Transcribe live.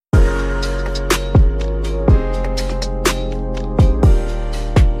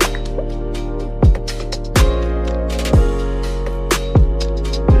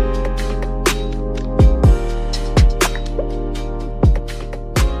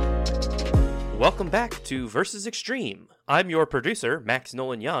Welcome back to Versus Extreme. I'm your producer, Max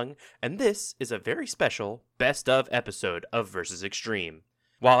Nolan Young, and this is a very special best of episode of Versus Extreme.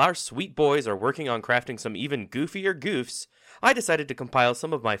 While our sweet boys are working on crafting some even goofier goofs, I decided to compile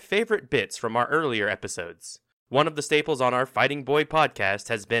some of my favorite bits from our earlier episodes. One of the staples on our Fighting Boy podcast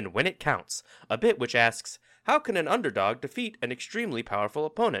has been When It Counts, a bit which asks, how can an underdog defeat an extremely powerful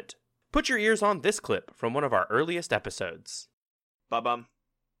opponent? Put your ears on this clip from one of our earliest episodes. Ba-bum,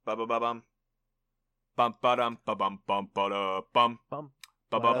 ba-ba-ba-bum. Bum ba-dum, ba-bum, bum ba-da, bum.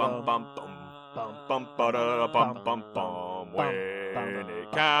 Ba-ba-bum, bum, bum, bum ba-da, bum, bum, bum. When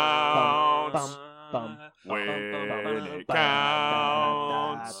it counts, when it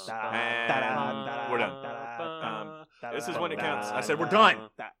counts, and we're done. This is when it counts. I said we're done.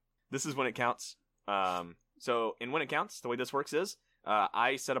 This is when it counts. So in When It Counts, the way this works is,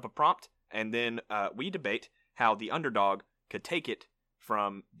 I set up a prompt, and then we debate how the underdog could take it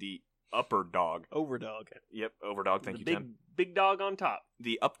from the upper dog. Overdog. Yep, overdog. Thank you, Tim. Big dog on top.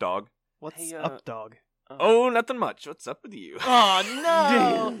 The up dog. What's up, dog? Oh, nothing much. What's up with you? Oh,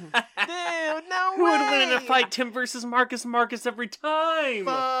 no! Dude, no Who way! would win in a fight, Tim versus Marcus? Marcus every time!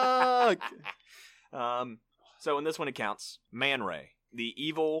 Fuck! So in this one, it counts. Man Ray, the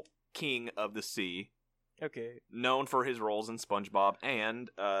evil king of the sea, Okay. known for his roles in SpongeBob, and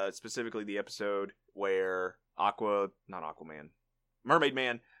specifically the episode where Mermaid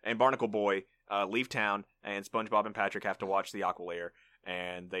Man and Barnacle Boy leave town, and SpongeBob and Patrick have to watch the Aqua Lair,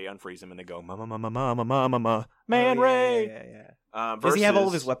 and they unfreeze him, and they go, ma, Man Ray! Yeah. Does he have all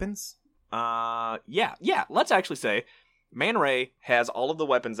of his weapons? Yeah. Let's actually say Man Ray has all of the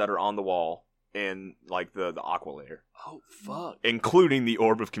weapons that are on the wall in, like, the Aqua Lair, Oh, fuck. including the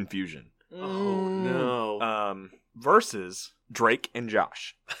Orb of Confusion. Oh, no. Versus Drake and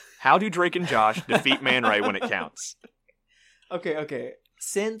Josh. How do Drake and Josh defeat Man Ray when it counts? Okay.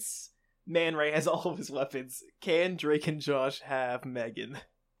 Since Man Ray has all of his weapons, can Drake and Josh have Megan?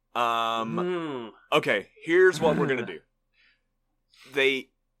 Okay, here's what we're gonna do. They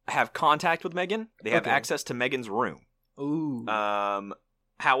have contact with Megan. They have Okay. access to Megan's room. Ooh.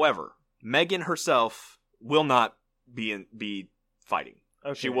 However, Megan herself will not be fighting.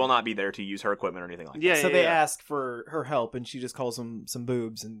 Okay. She will not be there to use her equipment or anything like that. Yeah, So they ask for her help, and she just calls them some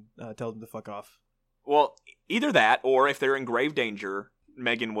boobs and tells them to fuck off. Well, either that, or if they're in grave danger,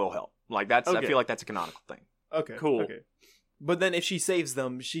 Megan will help. Like, that's. I Okay. feel like that's a canonical thing. Okay. Cool. Okay. But then if she saves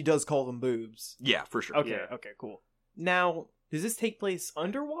them, she does call them boobs. Yeah, for sure. Okay. Yeah. Okay. Cool. Now, does this take place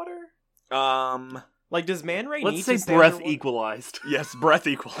underwater? Um. Like, does Man Ray Let's need say to stay breath underwater? equalized. Yes, breath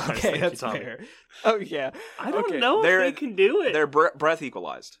equalized. Okay, Thank you, that's Tommy. fair. Oh yeah. I don't Okay. know if They're- they can do it. They're breath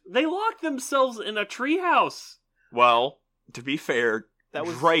equalized. They locked themselves in a treehouse. Well, to be fair, That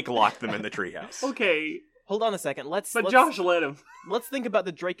was Drake locked them in the treehouse. Okay, Hold on a second. Let's Josh let him. let's think about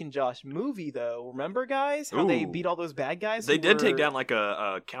the Drake and Josh movie though. Remember, guys, how they Ooh. beat all those bad guys? They who did take were- down like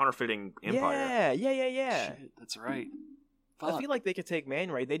a counterfeiting empire. Yeah. Shit, that's right. I feel like they could take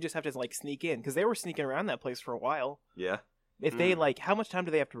Man Ray. They just have to like sneak in because they were sneaking around that place for a while. Yeah. If they like, how much time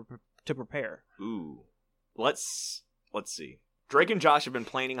do they have to prepare? Ooh. Let's see. Drake and Josh have been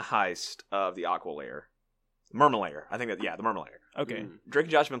planning a heist of the Aqua Lair. Mermalair. I think that, yeah, the Mermalair. Okay. Drake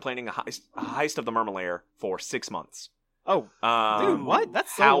and Josh have been planning a heist of the Mermalair for 6 months. Oh, dude, what?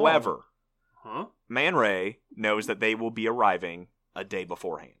 That's so however, Huh? Man Ray knows that they will be arriving a day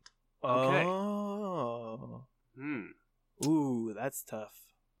beforehand. Okay. Oh. Hmm. Ooh, that's tough.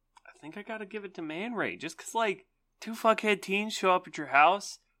 I think I gotta give it to Man Ray. Just cause, like, two fuckhead teens show up at your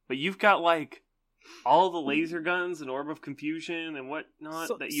house, but you've got, like, all the laser guns and Orb of Confusion and whatnot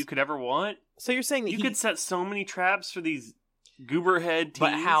So- that you could ever want. So you're saying that You he could set so many traps for these gooberhead teens.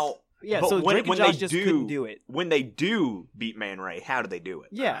 But how? Yeah, but so when- Drake and when Josh they just do- couldn't do it. When they do beat Man Ray, how do they do it?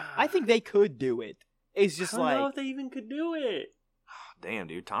 Yeah, I think they could do it. It's just I don't know like, if they even could do it. Damn,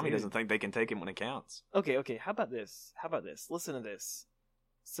 dude. Tommy Dude. doesn't think they can take him when it counts. okay, how about this? Listen to this.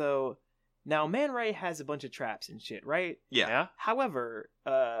 So, now Man Ray has a bunch of traps and shit, right? Yeah. However,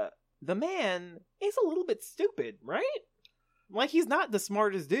 the man is a little bit stupid, right? Like, he's not the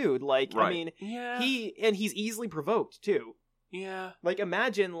smartest dude. Like, I Right. mean, Yeah. he's easily provoked, too. Yeah. Like,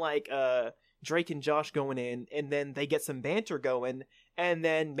 imagine, like, Drake and Josh going in, and then they get some banter going, and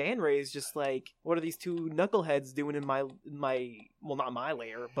then Man Ray's just like, what are these two knuckleheads doing in my well, not my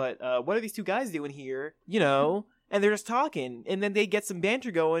lair, but what are these two guys doing here? You know? And they're just talking, and then they get some banter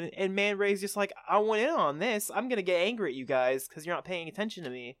going, and Man Ray's just like, I want in on this. I'm gonna get angry at you guys because you're not paying attention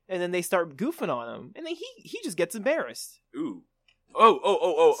to me. And then they start goofing on him, and then he just gets embarrassed. Ooh.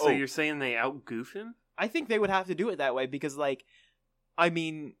 Oh. So you're saying they outgoof him? I think they would have to do it that way because, like, I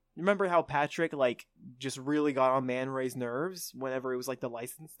mean, Remember how Patrick like just really got on Man Ray's nerves whenever it was like the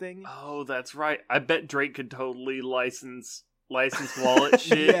license thing? Oh, that's right. I bet Drake could totally license wallet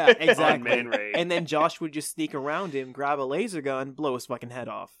shit. Yeah, On exactly. Man Ray. And then Josh would just sneak around him, grab a laser gun, blow his fucking head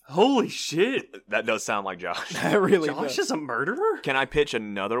off. Holy shit! That does sound like Josh. I really Josh does. is a murderer. Can I pitch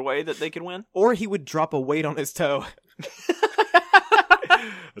another way that they could win? Or he would drop a weight on his toe.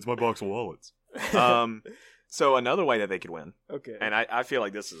 That's my box of wallets. So another way that they could win, Okay. and I feel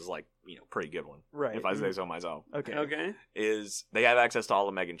like this is like, pretty good one, Right. if I say so myself, Okay. Okay. is they have access to all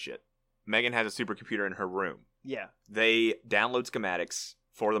of Megan's shit. Megan has a supercomputer in her room. Yeah. They download schematics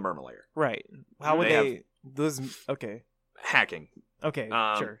for the Murmur Right. How would They have- they... Those... Okay. hacking. Okay,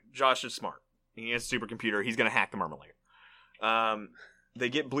 sure. Josh is smart. He has a supercomputer. He's going to hack the Murmur. They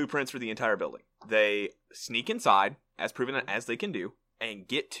get blueprints for the entire building. They sneak inside, as proven as they can do, and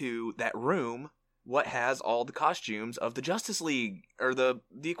get to that room what has all the costumes of the Justice League, or the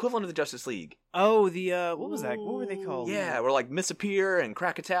equivalent of the Justice League. Oh, the, what was that? What were they called? Yeah, we're like Miss Appear and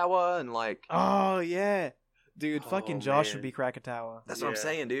Krakatawa and like... Oh, yeah. Dude, fucking Oh, Josh man. would be Krakatawa. That's what I'm Yeah.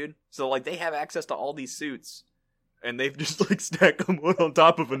 saying, dude. So like they have access to all these suits, and they've just like stacked them one on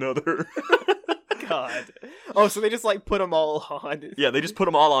top of another. God. Oh, so they just, like, put them all on. Yeah, they just put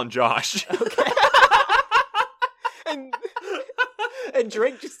them all on Josh. Okay. and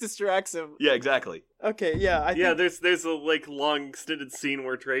Drake just distracts him. Yeah, exactly. Okay, yeah. I Yeah, think... there's a like long extended scene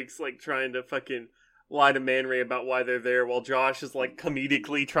where Drake's like trying to fucking lie to Man Ray about why they're there, while Josh is like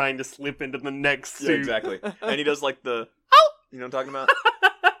comedically trying to slip into the next suit. Yeah, exactly. And he does like the you know what I'm talking about?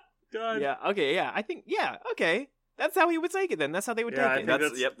 God. Yeah, okay, yeah. I think, yeah, okay. That's how he would take it then. That's how they would Yeah, I take think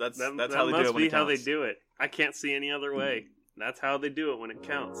it. That's that how they do must it when be it how they counts. do it. I can't see any other way. That's how they do it when it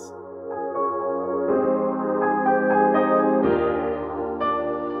counts.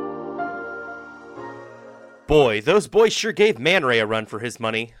 Boy, those boys sure gave Man Ray a run for his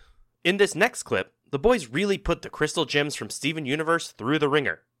money. In this next clip, the boys really put the crystal gems from Steven Universe through the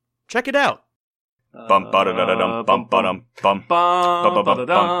ringer. Check it out. Bum ba da da dum bum ba dum bum bum bum bum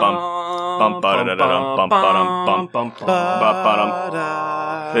bum ba da da dum bum ba dum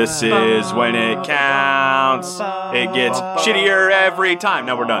bum. This is when it counts. It gets shittier every time.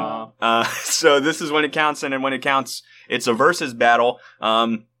 No, we're done. So this is when it counts, and then when it counts, it's a versus battle.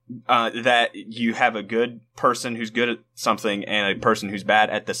 That you have a good person who's good at something and a person who's bad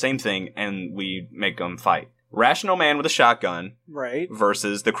at the same thing, and we make them fight. Rational Man with a shotgun Right.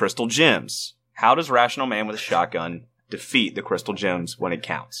 versus the Crystal Gems. How does Rational Man with a shotgun defeat the Crystal Gems when it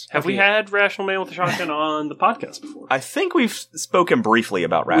counts? Have we had Rational Man with a Shotgun on the podcast before? I think we've spoken briefly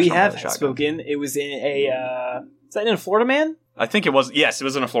about Rational We Man have with a shotgun. spoken. It was in a. Is that in a Florida Man? I think it was. Yes, it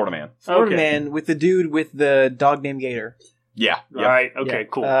was in a Florida Man. Florida Okay. Man with the dude with the dog named Gator. Yeah. Yep. Right. Okay. Yeah.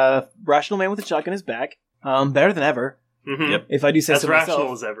 Cool. Rational Man with a shotgun is back. Better than ever, Mhm. Yep. if I do say As so rational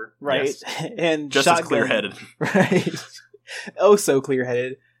myself. as ever. Right. Yes. And Just shotgun, as clear-headed. Right. Oh, so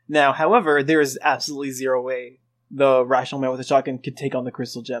clear-headed. Now, however, there is absolutely zero way the Rational Man with a shotgun could take on the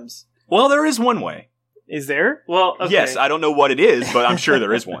Crystal Gems. Well, there is one way. Is there? Well, okay. Yes, I don't know what it is, but I'm sure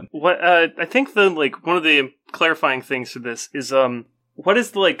there is one. What I think the one of the clarifying things for this is what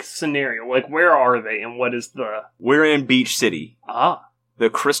is the scenario? Like, where are they, and what is the We're in Beach City. ah? The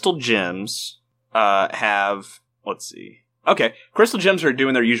Crystal Gems have. Let's see. Okay, Crystal Gems are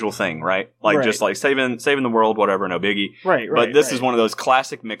doing their usual thing, right? Like Right. just like saving the world, whatever, no biggie. Right, But this is one of those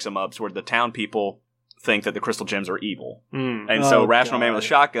classic mix-em-ups where the town people think that the Crystal Gems are evil. Hmm. And so Oh, Rational Man with a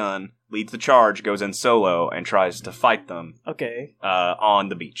God. shotgun leads the charge, goes in solo, and tries to fight them Okay. on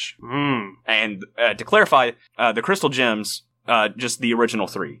the beach. Hmm. And to clarify, the Crystal Gems, just the original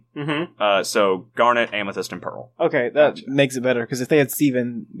three. Mm-hmm. So Garnet, Amethyst, and Pearl. Okay, that makes it better, because if they had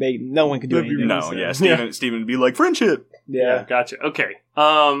Steven, no one could do anything. No, yeah, Steven would be like, friendship! Yeah. Gotcha. Okay.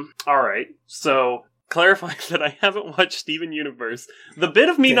 All right. So clarifying that I haven't watched Steven Universe. The bit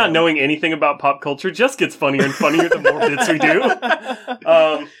of me not Damn. knowing anything about pop culture just gets funnier and funnier the more bits we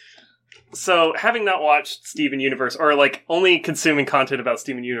do. So having not watched Steven Universe, or only consuming content about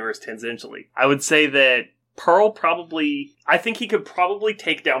Steven Universe tangentially, I would say that Pearl I think he could probably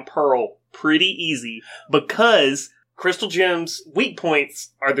take down Pearl pretty easy, because Crystal Gems' weak points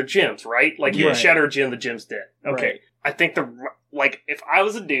are their gems, right? Like, you Right. shatter a gem, the gem's dead. Okay. Right. I think if I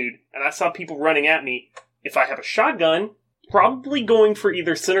was a dude and I saw people running at me, if I have a shotgun, probably going for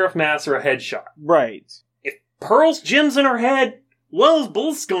either center of mass or a headshot. Right. If Pearl's gem's in her head, well, his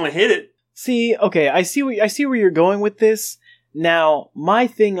bull's gonna hit it. See, okay, I see where you're going with this. Now, my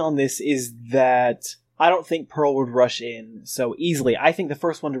thing on this is that I don't think Pearl would rush in so easily. I think the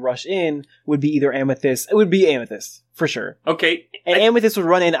first one to rush in would be either Amethyst. It would be Amethyst, for sure. Okay. And Amethyst would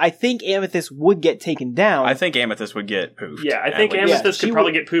run in. I think Amethyst would get taken down. I think Amethyst would get poofed. Yeah, I think at least. Amethyst she could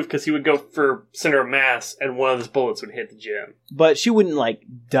probably would- get poofed because he would go for center of mass and one of his bullets would hit the gym. But she wouldn't,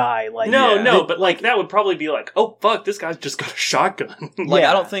 die. No, but that would probably be like, oh fuck, this guy's just got a shotgun. Like, Yeah.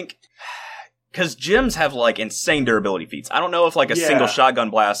 I don't think... Because gyms have, insane durability feats. I don't know if, a Yeah. single shotgun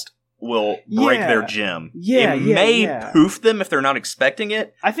blast will break Yeah. their gym. Yeah, it yeah, may yeah. poof them if they're not expecting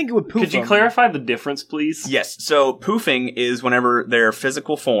it. I think it would poof Could you them. clarify the difference, please? Yes, so poofing is whenever their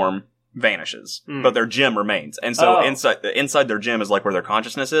physical form vanishes, Mm. but their gym remains. And so Oh. inside their gym is where their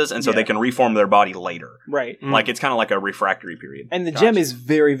consciousness is, and so Yeah. they can reform their body later. Right. Mm. It's kind of like a refractory period. And the Gotcha. gem is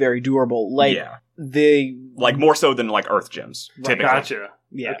very, very durable. yeah. The... More so than Earth gyms, Right. typically. Gotcha.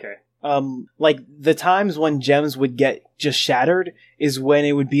 Yeah. Okay. The times when gems would get just shattered is when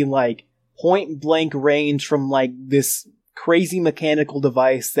it would be point blank range from this crazy mechanical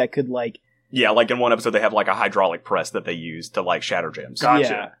device that could Yeah, in one episode they have a hydraulic press that they use to shatter gyms. Gotcha.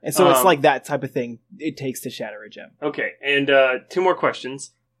 Yeah. And so it's Um, that type of thing it takes to shatter a gem. Okay, and 2 more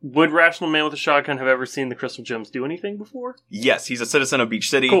questions. Would Rational Man with a Shotgun have ever seen the Crystal Gems do anything before? Yes, he's a citizen of Beach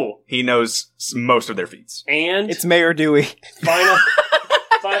City. Cool. He knows most of their feats. And It's Mayor Dewey. final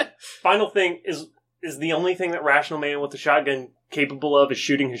final thing is the only thing that Rational Man with a Shotgun capable of is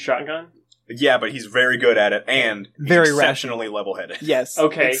shooting his shotgun? Yeah, but he's very good at it and he's Very exceptionally level-headed. Yes.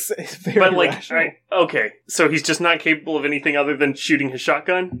 Okay. It's very But rational. okay, so he's just not capable of anything other than shooting his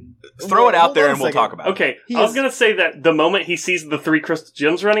shotgun? Throw it out Hold there on and a we'll second. talk about it. Okay, He I was is- gonna say that the moment he sees the 3 Crystal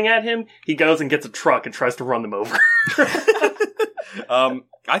Gems running at him, he goes and gets a truck and tries to run them over.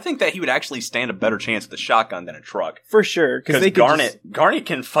 I think that he would actually stand a better chance with a shotgun than a truck. For sure. Because they could Garnet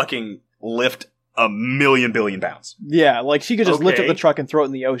can fucking lift 1,000,000 billion pounds. Yeah, she could just lift up Okay. the truck and throw it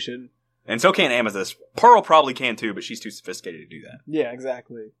in the ocean. And so can Amethyst. Pearl probably can too, but she's too sophisticated to do that. Yeah,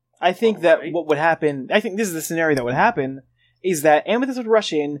 exactly. I think that Alright. what would happen, I think this is the scenario that would happen, is that Amethyst would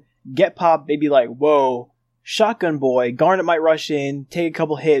rush in, get popped, they'd be like, whoa, shotgun boy, Garnet might rush in, take a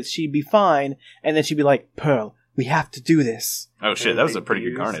couple hits, she'd be fine, and then she'd be like, Pearl, we have to do this. Oh shit, that was a pretty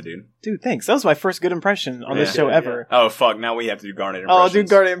good Garnet, dude. Dude, thanks. That was my first good impression on this Yeah. show Yeah, ever. Oh fuck, now we have to do Garnet Oh, impressions. dude,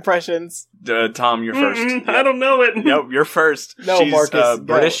 Garnet impressions. Tom, you're first. I don't know it. Nope, you're first. No, She's, Marcus, go.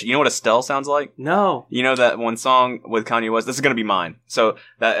 British. You know what Estelle sounds like? No. You know that one song with Kanye West? This is gonna be mine. So,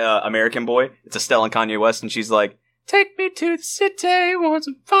 that American Boy, it's Estelle and Kanye West, and she's like, take me to the city once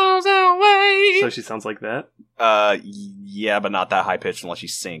it falls away. So she sounds like that? Yeah, but not that high pitched unless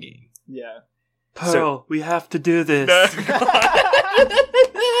she's singing. Yeah. Pearl, we have to do this.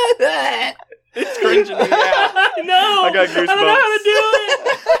 It's cringing me out. No! I got I don't know how to do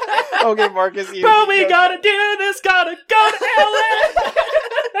it! Okay, Marcus, you. Bro, we gotta do this, gotta go to LA!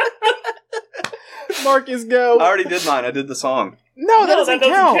 Marcus, go. I already did mine. I did the song. No, that doesn't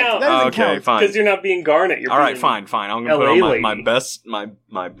count. That doesn't Okay, count. fine. Because you're not being Garnet. You're All right, being- fine. I'm gonna LA put on lady.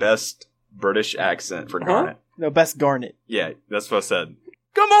 my best British accent for Uh-huh. Garnet. No, best Garnet. Yeah, that's what I said.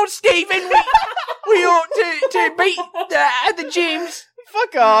 Come on, Stephen. We ought to beat the gyms.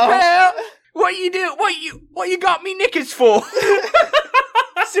 Fuck off. Well, what you do? What you got me knickers for?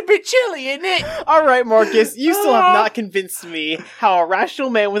 It's a bit chilly, isn't it? All right, Marcus, you still have not convinced me how a rational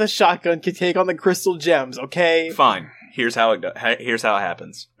man with a shotgun can take on the crystal gems. Okay. Fine. Here's how it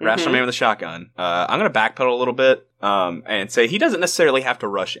happens. Rational Man with a shotgun. I'm gonna backpedal a little bit, and say he doesn't necessarily have to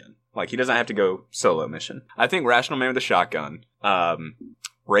rush in. He doesn't have to go solo mission. I think Rational Man with a shotgun,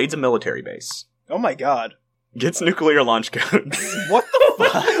 raids a military base, Oh my god. gets nuclear launch codes. What the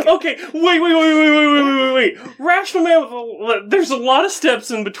fuck? Okay, wait. Rational Man, there's a lot of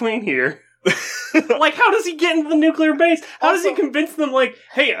steps in between here. How does he get into the nuclear base? How does he convince them,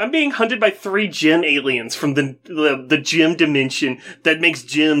 hey, I'm being hunted by 3 gym aliens from the gym dimension that makes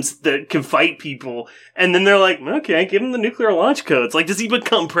gyms that can fight people? And then they're like, okay, give him the nuclear launch codes. Does he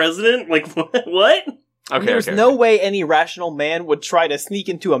become president? What? Okay, There's okay. no way any rational man would try to sneak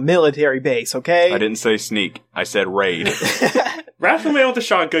into a military base, okay? I didn't say sneak. I said raid. Rational Man with a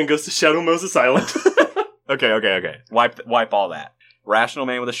shotgun goes to Shadow Moses Island. Okay. Wipe all that. Rational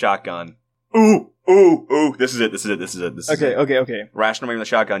Man with a shotgun. Ooh. This is it. Okay. Rational Man with a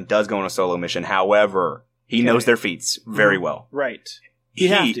shotgun does go on a solo mission. However, he knows their feats very well. Right. You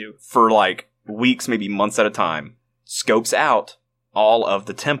have to. For weeks, maybe months at a time, scopes out all of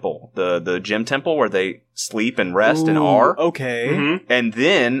the temple, the gym temple where they sleep and rest and Ooh, are. Okay. Mhm. And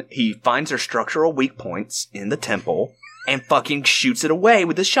then he finds their structural weak points in the temple and fucking shoots it away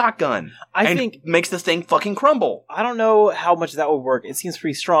with his shotgun. I and think makes the thing fucking crumble. I don't know how much that would work. It seems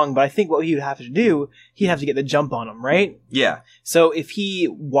pretty strong, but I think what he would have to do, he'd have to get the jump on them, right? Yeah. So if he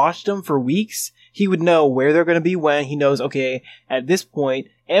watched them for weeks, he would know where they're going to be when. He knows, okay, at this point,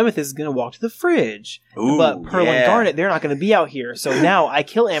 Amethyst is going to walk to the fridge. Ooh, But Pearl and yeah. Garnet, they're not going to be out here. So now I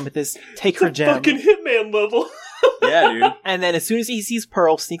kill Amethyst, take her gem. Fucking Hitman level. Yeah, dude. And then as soon as he sees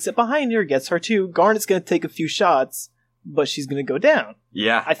Pearl, sneaks up behind her, gets her too. Garnet's going to take a few shots, but she's going to go down.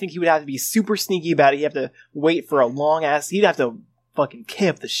 Yeah. I think he would have to be super sneaky about it. He'd have to wait for a long ass. He'd have to fucking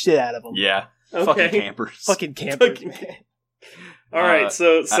camp the shit out of him. Yeah. Okay. Fucking campers. Fucking campers. All right,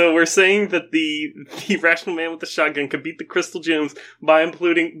 Uh, so we're saying that the rational man with the shotgun could beat the crystal gems by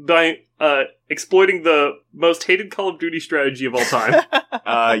exploiting the most hated Call of Duty strategy of all time.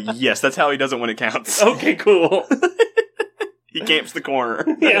 Yes, that's how he does it when it counts. Okay, cool. He camps the corner.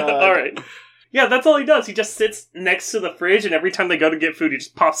 Yeah, all right. Yeah, that's all he does. He just sits next to the fridge, and every time they go to get food, he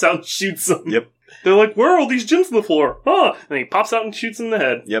just pops out and shoots them. Yep. They're like, "Where are all these gems on the floor?" Huh? And he pops out and shoots them in the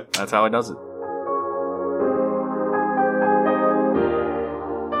head. Yep, that's how he does it.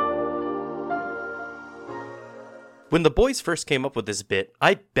 When the boys first came up with this bit,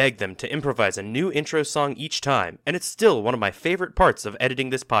 I begged them to improvise a new intro song each time, and it's still one of my favorite parts of editing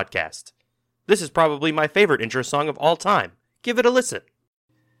this podcast. This is probably my favorite intro song of all time. Give it a listen.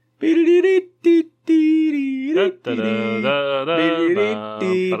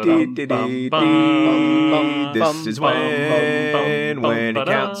 This is when it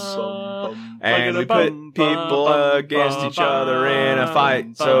counts. And we put people against each other in a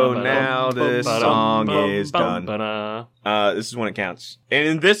fight, so now this song is done. This is when it counts. And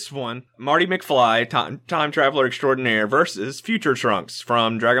in this one, Marty McFly, time traveler extraordinaire, versus Future Trunks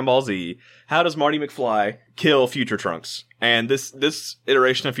from Dragon Ball Z. How does Marty McFly kill Future Trunks? And this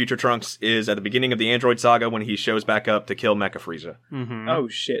iteration of Future Trunks is at the beginning of the Android Saga when he shows back up to kill Mecha Frieza. Mm-hmm. Oh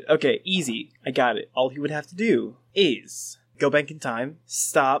shit. Okay, easy. I got it. All he would have to do is go back in time,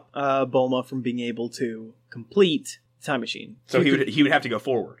 stop Bulma from being able to complete the time machine. So he would have to go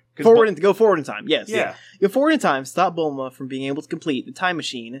forward. 'Cause Go forward in time, yes. Yeah. Go forward in time, stop Bulma from being able to complete the time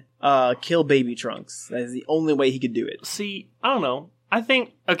machine, kill Baby Trunks. That is the only way he could do it. See, I don't know. I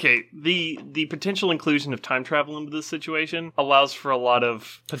think, okay, the potential inclusion of time travel into this situation allows for a lot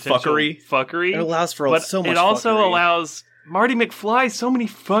of potential fuckery. It allows for but so much it also fuckery. allows Marty McFly so many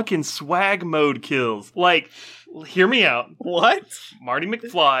fucking swag mode kills. Like, hear me out. What? Marty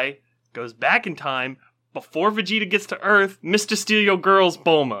McFly goes back in time before Vegeta gets to Earth. Mr. Steal Your Girl's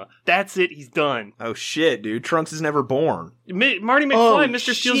Bulma. That's it. He's done. Oh shit, dude. Trunks is never born. Marty McFly, Oh,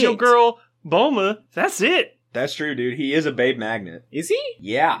 Mr. Steals shit. Your Girl, Bulma. That's it. That's true, dude. He is a babe magnet. Is he?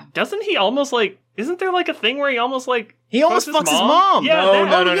 Yeah. Doesn't he almost like? Isn't there like a thing where he almost like? He almost fucks his mom. Yeah, No, that-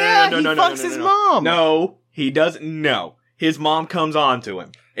 no, no, Oh, yeah, no, he no, no, fucks no, his no. mom. No, he doesn't. No. His mom comes on to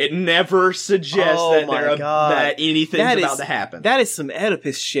him. It never suggests Oh that my God. that anything's That about is- to happen. That is some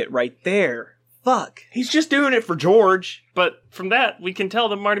Oedipus shit right there. Fuck. He's just doing it for George. But from that, we can tell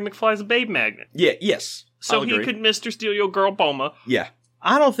that Marty McFly's a babe magnet. Yeah, yes. So I'll he agree. could Mr. Steal Your Girl Bulma. Yeah.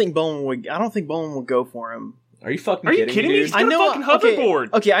 I don't think Bulma would go for him. Are you fucking Are you kidding, kidding me? me? Dude? He's got a fucking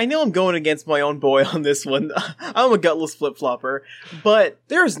hoverboard. Okay, I know I'm going against my own boy on this one. I'm a gutless flip-flopper. But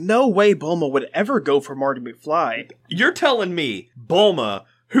there's no way Bulma would ever go for Marty McFly. You're telling me Bulma,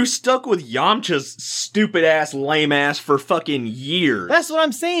 who stuck with Yamcha's stupid ass, lame ass for fucking years. That's what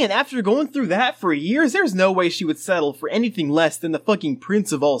I'm saying. After going through that for years, there's no way she would settle for anything less than the fucking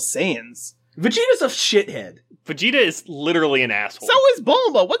Prince of all Saiyans. Vegeta's a shithead. Vegeta is literally an asshole. So is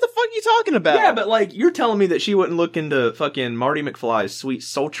Bulma. What the fuck are you talking about? Yeah, but like, you're telling me that she wouldn't look into fucking Marty McFly's sweet,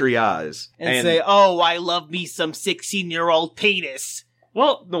 sultry eyes and say, "Oh, I love me some 16-year-old penis."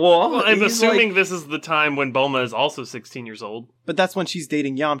 well, well, I'm he's assuming like- this is the time when Bulma is also 16 years old. But that's when she's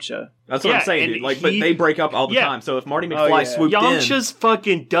dating Yamcha. That's what Yeah, I'm saying, and dude. Like, but he- they break up all the yeah. time. So if Marty Oh, McFly yeah. swooped Yamcha's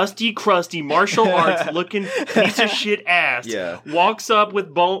fucking dusty, crusty martial arts looking piece of shit ass Yeah. walks up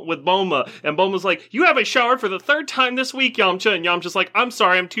with Bulma, and Bulma's like, "You haven't showered for the third time this week, Yamcha." And Yamcha's like, "I'm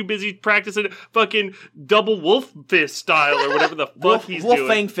sorry, I'm too busy practicing fucking double wolf fist style or whatever the fuck he's doing."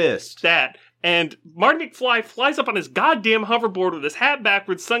 Wolfang Fist. That. And Marty McFly flies up on his goddamn hoverboard with his hat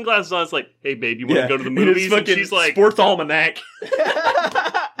backwards, sunglasses on. It's like, "Hey, babe, you want to go to the And it's movies?" And fucking she's like, Sports Almanac.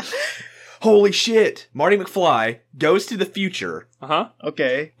 Holy shit. Marty McFly goes to the future. "Uh-huh."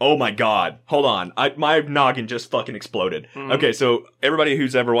 Okay. Oh my god. Hold on. My noggin just fucking exploded. Mhm. Okay, so everybody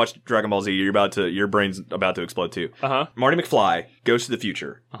who's ever watched Dragon Ball Z, your brain's about to explode too. Uh-huh. Marty McFly goes to the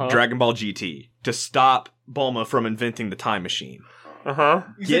future, Uh-huh. Dragon Ball GT, to stop Bulma from inventing the time machine. Uh-huh.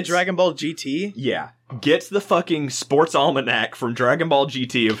 You said Dragon Ball GT? Yeah. Gets the fucking sports almanac from Dragon Ball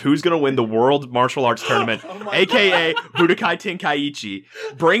GT of who's gonna win the World Martial Arts Tournament, aka Budokai Tenkaichi,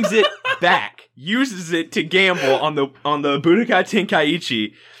 brings it back, uses it to gamble on the Budokai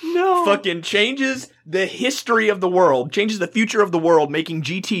Tenkaichi, No. fucking changes the history of the world, changes the future of the world, making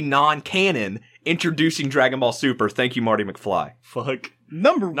GT non-canon introducing Dragon Ball Super. Thank you, Marty McFly. Fuck.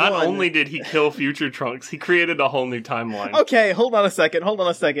 Number Not one. only did he kill Future Trunks, he created a whole new timeline. Okay, hold on a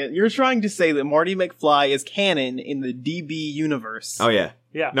second. You're trying to say that Marty McFly is canon in the DB universe. Oh, yeah.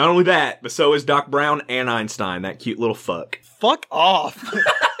 Yeah. Not only that, but so is Doc Brown and Einstein, that cute little fuck. Fuck off.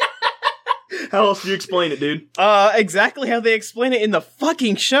 How else do you explain it, dude? Exactly how they explain it in the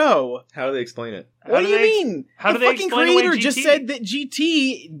fucking show. How do they explain it? What do you mean? How the do they fucking explain away creator just GT? said that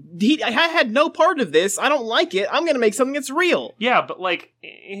GT, I had no part of this. I don't like it. I'm gonna make something that's real. Yeah, but like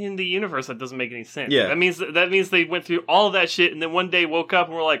in the universe, that doesn't make any sense. Yeah. that means they went through all of that shit, and then one day woke up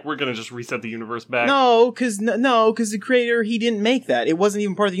and were like, "We're gonna just reset the universe back." No, because the creator, he didn't make that. It wasn't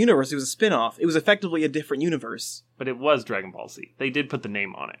even part of the universe. It was a spin-off. It was effectively a different universe. But it was Dragon Ball Z. They did put the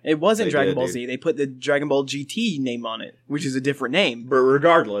name on it. It wasn't They Dragon did, Ball dude. Z. They put the Dragon Ball GT name on it, which is a different name. But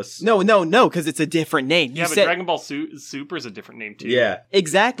regardless. No, because it's a different name. Yeah, You but said Dragon Ball Super is a different name too. Yeah.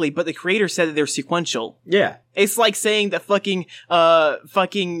 exactly, but the creator said that they're sequential. Yeah. It's like saying that fucking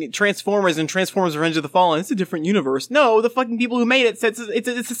Transformers and Transformers Revenge of the Fallen, it's a different universe. No, the fucking people who made it said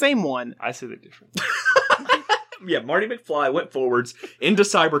it's the same one. I say they're different. Yeah, Marty McFly went forwards into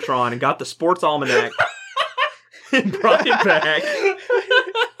Cybertron and got the sports almanac and brought it back.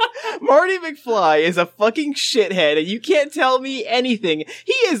 Marty McFly is a fucking shithead, and you can't tell me anything.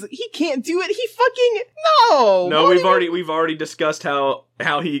 He can't do it. He fucking, no! No, Marty we've already discussed how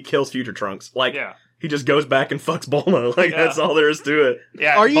he kills Future Trunks. Like, Yeah. he just goes back and fucks Bulma. Like, Yeah. that's all there is to it.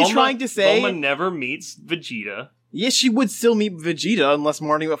 Yeah. Are you trying to say- Bulma never meets Vegeta? Yes, she would still meet Vegeta unless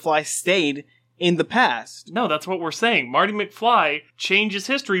Marty McFly stayed in the past. No, that's what we're saying. Marty McFly changes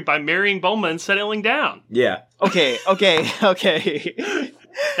history by marrying Bulma and settling down. Yeah. Okay.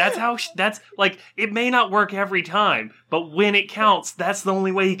 That's how. That's like it may not work every time, but when it counts, that's the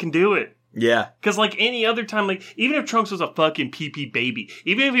only way he can do it. Yeah. Because like any other time, like even if Trunks was a fucking pee baby,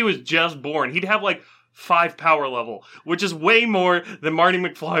 even if he was just born, he'd have like 5 power level, which is way more than Marty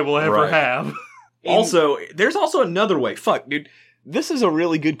McFly will ever Right. have. Also, there's also another way. Fuck, dude. This is a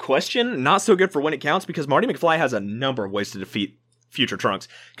really good question. Not so good for when it counts because Marty McFly has a number of ways to defeat Future Trunks.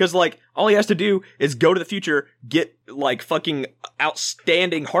 Because, like, all he has to do is go to the future, get, like, fucking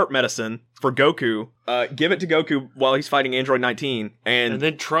outstanding heart medicine for Goku, give it to Goku while he's fighting Android 19, and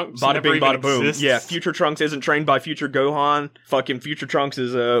then Trunks bada never bing, even bada boom. exists. Yeah, Future Trunks isn't trained by Future Gohan. Fucking Future Trunks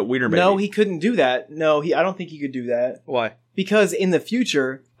is a wiener baby. No, he couldn't do that. No, I don't think he could do that. Why? Because in the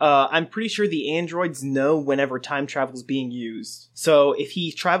future, I'm pretty sure the androids know whenever time travel is being used. So if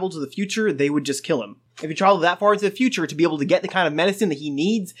he traveled to the future, they would just kill him. If he traveled that far into the future to be able to get the kind of medicine that he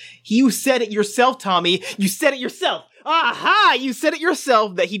needs, you said it yourself, Tommy. You said it yourself. Aha! You said it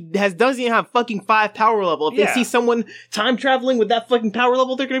yourself that he doesn't even have fucking 5 power level. If Yeah. they see someone time traveling with that fucking power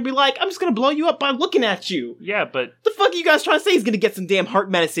level, they're gonna be like, I'm just gonna blow you up by looking at you. Yeah, but The fuck are you guys trying to say he's gonna get some damn heart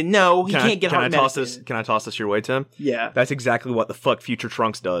medicine? No, he can't get heart medicine. Can I toss this your way, Tim? Yeah. That's exactly what the fuck Future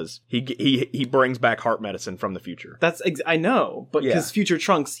Trunks does. He brings back heart medicine from the future. I know, but Yeah. because Future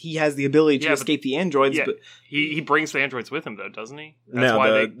Trunks, he has the ability to Yeah, but- escape the androids. yeah, But he brings the androids with him though, doesn't he? No, the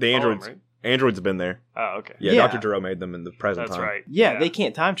follow androids- him, right? Androids have been there. Oh, okay. Yeah, Yeah. Dr. Gero made them in the present That's time. right. yeah, they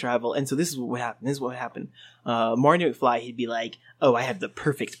can't time travel, and so this is what would happen. This is what would happen. Marty McFly, he'd be like, "Oh, I have the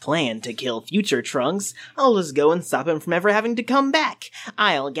perfect plan to kill Future Trunks. I'll just go and stop him from ever having to come back.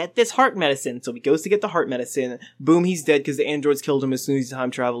 I'll get this heart medicine." So he goes to get the heart medicine. Boom, he's dead because the androids killed him as soon as he time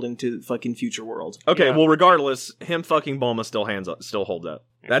traveled into the fucking future world. Okay, Yeah. well, regardless, him fucking Bulma still holds up.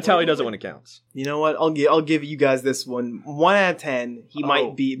 That's how he does it when it counts. You know what? I'll give you guys this one. 1 out of 10. He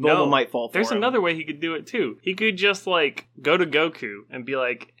might be. Bulma no. might fall for There's him. another way he could do it too. He could just like go to Goku and be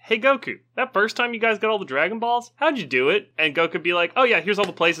like, "Hey Goku, that first time you guys got all the Dragon Balls, how'd you do it?" And Goku would be like, "Oh yeah, here's all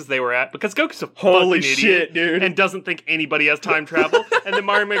the places they were at." Because Goku's a Holy fucking shit, idiot dude. and doesn't think anybody has time travel. And then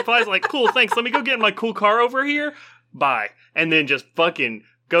Mario McFly's like, "Cool, thanks. Let me go get in my cool car over here. Bye." And then just fucking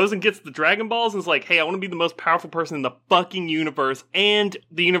goes and gets the Dragon Balls and is like, "Hey, I want to be the most powerful person in the fucking universe and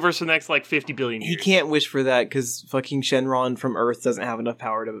the universe for the next like 50 billion years." He can't wish for that because fucking Shenron from Earth doesn't have enough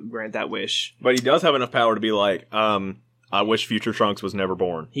power to grant that wish. But he does have enough power to be like, I wish Future Trunks was never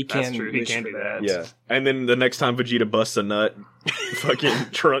born. He That's can. true. He wish can for do that. Yeah. And then the next time Vegeta busts a nut,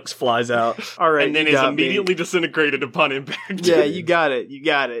 fucking Trunks flies out. All right, And then you is got me. immediately disintegrated upon impact. Yeah, you got it. You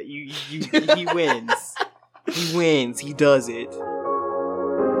got it. He wins. He wins. He does it.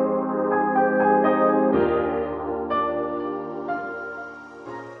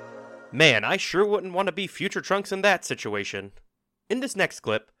 Man, I sure wouldn't want to be Future Trunks in that situation. In this next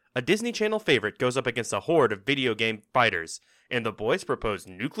clip, a Disney Channel favorite goes up against a horde of video game fighters, and the boys propose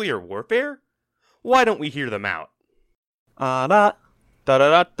nuclear warfare? Why don't we hear them out? Da da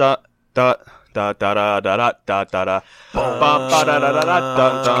da da Da da da da da da da da da. Bum ba da da da da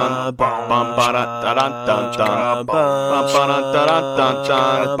dun dun. Bum ba da da dun dun dun. Bum ba da da dun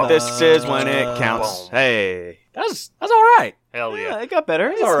dun dun. This is when it counts. Hey, that's all right. Hell yeah. It got better.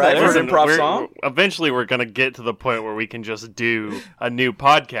 It's all right. better. It's an improv song. Eventually, we're going to get to the point where we can just do a new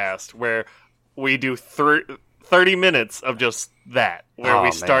podcast where we do 30 minutes of just that, where Oh,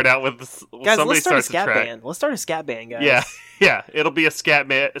 we start out with Guys, somebody let's start a starts scat track. band. Let's start a scat band, guys. Yeah, yeah, it'll be a scat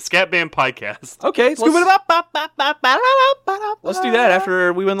band podcast. Okay, let's do that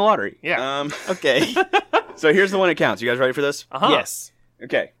after we win the lottery. Yeah. Okay. So here's the one that counts. You guys ready for this? Uh-huh. Yes.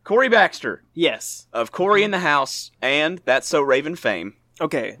 Okay. Corey Baxter Yes. of Corey in the House and That's So Raven fame.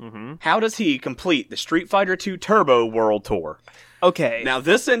 Okay. Mm-hmm. How does he complete the Street Fighter II Turbo World Tour? Okay. Now,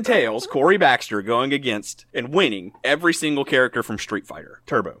 this entails Corey Baxter going against and winning every single character from Street Fighter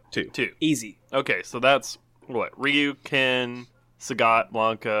Turbo 2. 2. Easy. Okay, so that's what? Ryu, Ken, Sagat,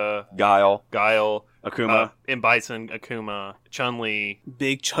 Blanca, Guile, Guile, Akuma. M. Bison, Akuma, Chun-Li,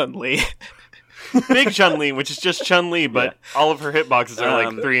 Big Chun-Li. Big Chun-Li, which is just Chun-Li, but all of her hitboxes are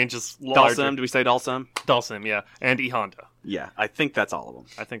like 3 inches larger. Dalsum, do we say Dalsum? Dalsim, yeah, and E Honda. Yeah, I think that's all of them.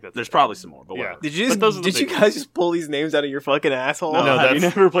 I think that's There's probably some more, but Yeah. whatever. Did you But those are the did you big guys just pull these names out of your fucking asshole? No, Have you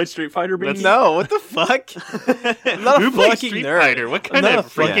that's- never played Street Fighter, Beans? No, what the fuck? I'm not a Who plays fucking Street nerd. Fighter? What kind I'm not of a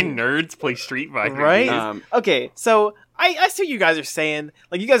fucking- freaking nerds play Street Fighter? Right? dude? Okay, so I see what you guys are saying.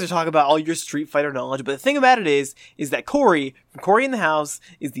 Like, you guys are talking about all your Street Fighter knowledge, but the thing about it is that Corey, from Corey in the House,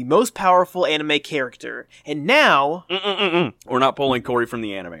 is the most powerful anime character. And now, We're not pulling Corey from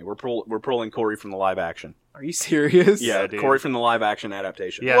the anime. We're pulling Corey from the live action. are you serious? Yeah, dude. Corey from the live action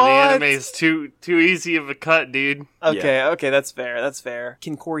adaptation. Yeah, What? the anime is too easy of a cut, dude. Okay, that's fair. That's fair.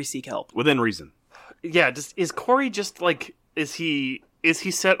 Can Corey seek help? Within reason. Yeah, just is Corey just like is he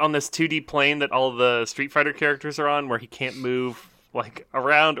set on this 2D plane that all the Street Fighter characters are on, where he can't move like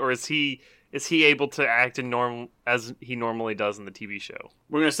around, or is he able to act in as he normally does in the TV show?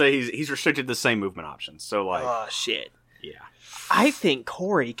 We're gonna say he's restricted to the same movement options. So like, Oh, shit. yeah. I think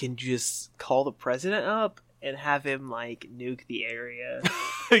Corey can just call the president up and have him, like, nuke the area.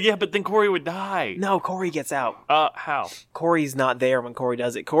 Yeah, but then Corey would die. No, Corey gets out. How? Corey's not there when Corey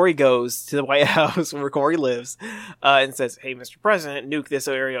does it. Corey goes to the White House where Corey lives and says, "Hey, Mr. President, nuke this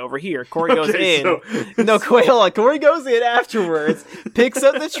area over here." Corey goes in. No, wait, hold on. Corey goes in afterwards, picks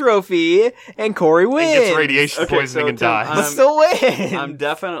up the trophy, and Corey wins. And gets radiation Okay, poisoning so and Tim, dies. But still wins. I'm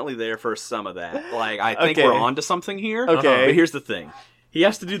definitely there for some of that. Like, I think Okay. we're onto something here. Okay. But here's the thing. He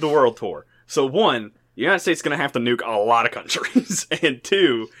has to do the world tour. So, one, the United States is going to have to nuke a lot of countries. And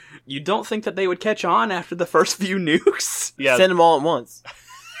two, you don't think that they would catch on after the first few nukes? Yeah. Send them all at once.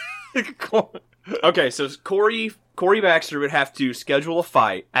 Okay, so Corey Baxter would have to schedule a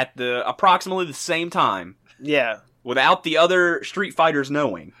fight at approximately the same time Yeah. without the other Street Fighters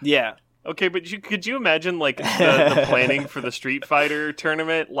knowing. Yeah. Okay, but could you imagine like the planning for the Street Fighter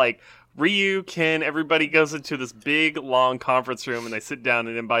tournament? Like Ryu, Ken, everybody goes into this big long conference room and they sit down,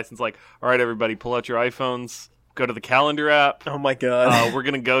 and then Bison's like, "All right, everybody, pull out your iPhones, go to the calendar app. Oh my god. We're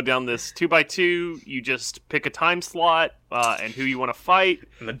gonna go down this 2x2. You just pick a time slot and who you want to fight."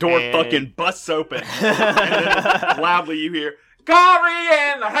 And the door And- fucking busts open. And then loudly you hear, "Corey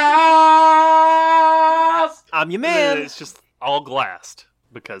in the house!" I'm your And then man. it's just all glassed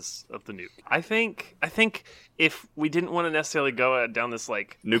because of the nuke. I think if we didn't want to necessarily go down this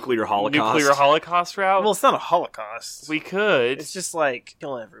like Nuclear holocaust. nuclear holocaust route, Well, it's not a Holocaust. we could. It's just like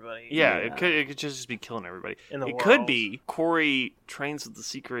killing everybody. Yeah, it could just be killing everybody. In the It could world. be Corey trains with the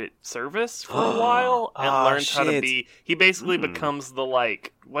Secret Service for a while and Ah, learns how to shit. be. He basically becomes the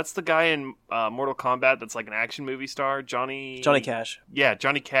like, what's the guy in Mortal Kombat that's like an action movie star? Johnny Cash. Yeah,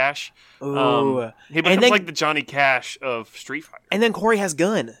 Johnny Cash. Ooh. He becomes then- like the Johnny Cash of Street Fighter. And then Corey has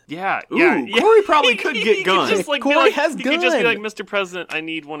gun. Yeah, Ooh, yeah. Corey probably could He get could guns. just, like, be Corey like- has He could just be gun. like, "Mr. President, I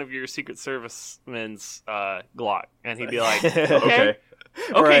need one of your Secret Servicemen's Glock," and he'd be like, Okay. "Okay,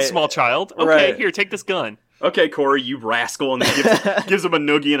 okay, Right. small child. Okay, Right. here, take this gun." Okay, Corey, you rascal, and then gives him a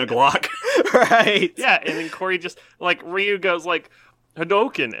noogie and a Glock. Right. Yeah, and then Corey just like Ryu goes like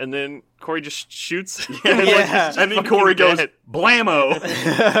Hadouken, and then Corey just shoots. and, Yeah. he's And then fucking Corey goes, dead. blammo.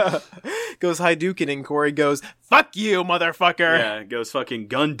 Goes Hadouken and Corey goes, "Fuck you, motherfucker." Yeah, goes fucking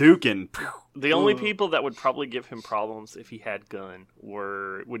gun duking. The only people that would probably give him problems if he had gun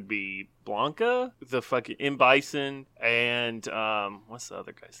would be Blanca, the fucking M. Bison, and what's the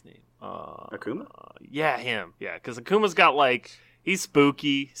other guy's name? Akuma? Yeah, him. Yeah, because Akuma's got like he's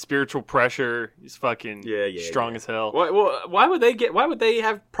spooky, spiritual pressure. He's fucking strong as hell. Why would they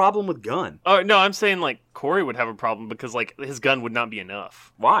have problem with gun? Oh no, I'm saying like Corey would have a problem because like his gun would not be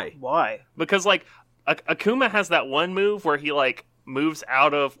enough. Why? Why? Because like Akuma has that one move where he like moves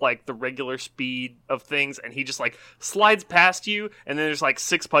out of like the regular speed of things, and he just like slides past you, and then there's like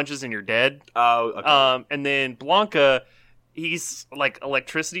 6 punches and you're dead. Oh, okay. And then Blanca, he's like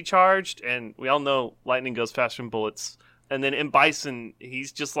electricity charged, and we all know lightning goes faster than bullets. And then in Bison,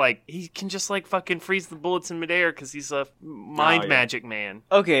 he's just like, he can just like fucking freeze the bullets in midair because he's a mind magic man.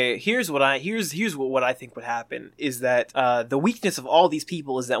 Okay, here's what I think would happen is that the weakness of all these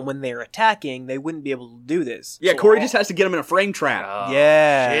people is that when they're attacking, they wouldn't be able to do this. Yeah, Corey just has to get him in a frame trap. Oh,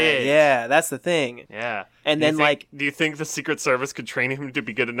 yeah, shit. yeah, that's the thing. Yeah. And Do you then think- do you think the Secret Service could train him to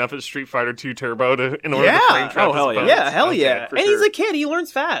be good enough at Street Fighter 2 Turbo in order to frame trap Oh, hell his yeah. opponents? yeah, hell Okay, yeah. for And sure. he's a kid; he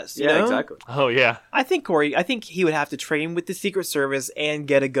learns fast. You know? Exactly. Oh yeah. I think he would have to train with the Secret Service and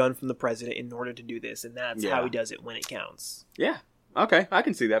get a gun from the president in order to do this, and that's Yeah. how he does it when it counts. Yeah. Okay, I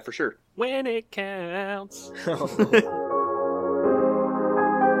can see that for sure. When it counts.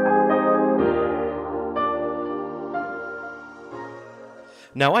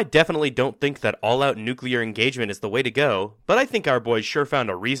 Now, I definitely don't think that all-out nuclear engagement is the way to go, but I think our boys sure found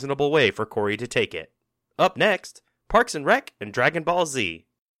a reasonable way for Corey to take it. Up next, Parks and Rec and Dragon Ball Z.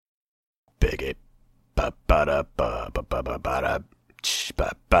 Bigot.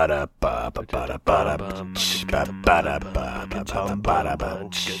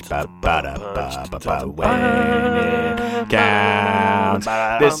 Counts.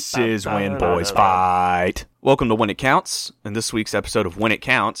 This is when boys fight. Welcome to When It Counts. In this week's episode of When It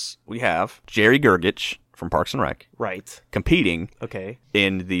Counts, we have Jerry Gergich from Parks and Rec Right. competing Okay.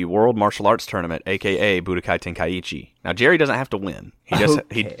 in the World Martial Arts Tournament, aka Budokai Tenkaichi. Now, Jerry doesn't have to win.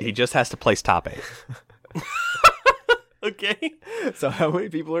 He just has to place top 8. Okay. So how many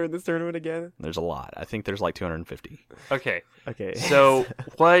people are in this tournament again? There's a lot. I think there's like 250. Okay. Okay. So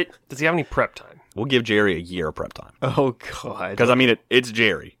what does he have any prep time? We'll give Jerry a year of prep time. Oh god. Because, I mean, it's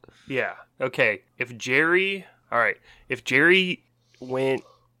Jerry. Yeah. Okay. If Jerry went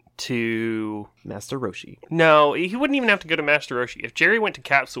to Master Roshi. No, he wouldn't even have to go to Master Roshi. If Jerry went to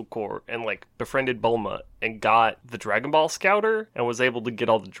Capsule Corps and like befriended Bulma and got the Dragon Ball Scouter and was able to get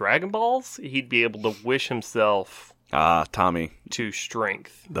all the Dragon Balls, he'd be able to wish himself Tommy, to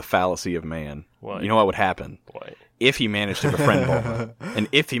strength. the fallacy of man. What? You know what would happen? What? If he managed to befriend Bulma, and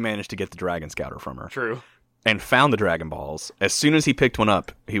if he managed to get the Dragon Scouter from her, True. and found the Dragon Balls, as soon as he picked one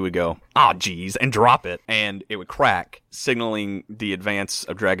up, he would go, geez, and drop it, and it would crack, signaling the advance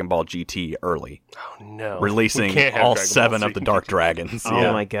of Dragon Ball GT early, Oh no. We releasing can't have all Dragon 7 Ball of the Z. Dark Dragons.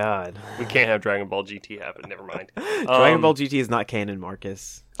 Oh my god. We can't have Dragon Ball GT happen. Never mind. Dragon Ball GT is not canon,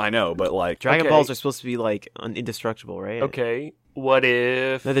 Marcus. I know, but like... Dragon Okay. Balls are supposed to be like indestructible, right? Okay. What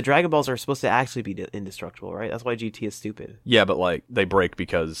if? No, the Dragon Balls are supposed to actually be indestructible, right? That's why GT is stupid. Yeah, but like, they break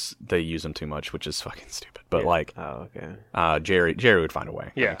because they use them too much, which is fucking stupid. But Yeah. like, Oh, okay. Jerry would find a way.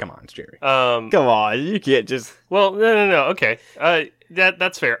 I Yeah. mean, come on, it's Jerry. Come on, you can't just. Well, no. Okay.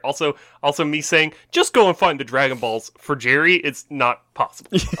 That's fair. Also, me saying just go and find the Dragon Balls for Jerry, it's not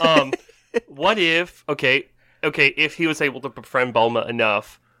possible. What if? Okay. If he was able to befriend Bulma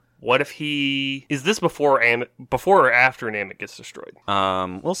enough, what if he is this before or after Namek gets destroyed?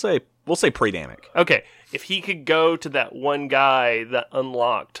 We'll say pre-Namek. Okay, if he could go to that one guy that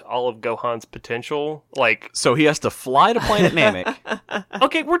unlocked all of Gohan's potential, like, So he has to fly to planet Namek.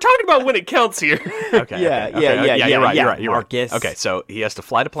 okay, we're talking about when it counts here. Okay. Yeah, okay, yeah, okay. yeah, You're right. yeah, You're right. You're Marcus. right. Okay, so he has to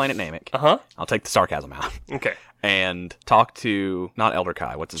fly to planet Namek. Uh-huh. I'll take the sarcasm out Okay. and talk to not Elder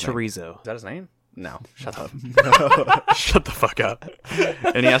Kai. What's his name? Chorizo. Is that his name? No. Shut up. Shut the fuck up.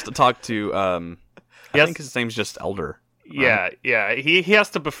 And he has to talk to. I Yes. think his name's just Elder. Yeah. He has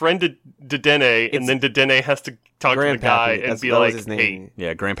to befriend Dedenne, and then Dedenne has to talk to the guy and be that like, was his "Hey, name.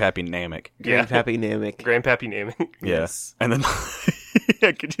 Yeah, Grandpappy Namek. yeah, Grandpappy Namek. Grandpappy Namek." Yes. And then.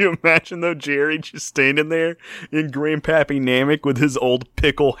 Yeah, could you imagine though, Jerry just standing there in Grandpappy Namek with his old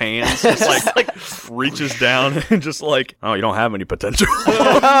pickle hands, just like reaches down and just like, oh, you don't have any potential.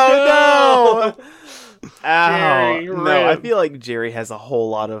 Oh no! Ow. Jerry, No, I rip. feel like Jerry has a whole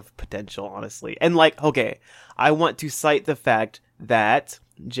lot of potential, honestly. And like, okay, I want to cite the fact that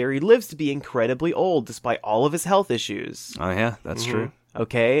Jerry lives to be incredibly old despite all of his health issues. Oh yeah, that's true.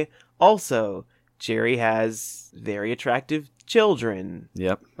 Okay? Also, Jerry has very attractive children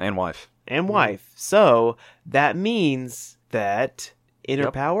Yep, and wife. and wife. So, that means that inner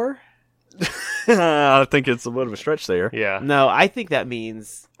Yep. power? I think it's a bit of a stretch there. Yeah, No, I think that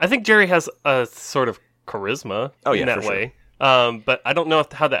means I think Jerry has a sort of charisma Oh, yeah, in that for sure. way. But I don't know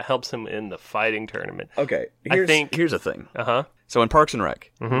how that helps him in the fighting tournament. Okay, I think- here's the thing. Uh huh. So in Parks and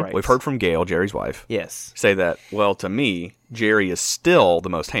Rec, right. we've heard from Gail, Jerry's wife, Yes. say that, well, to me, Jerry is still the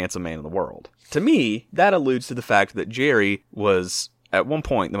most handsome man in the world. To me, that alludes to the fact that Jerry was at one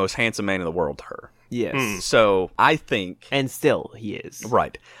point the most handsome man in the world to her. Yes. So I think, And still, he is.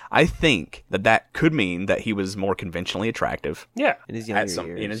 right, I think that could mean that he was more conventionally attractive Yeah. In his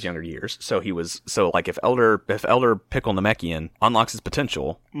younger in years. his younger years. So he was like if Elder Pickle Namekian unlocks his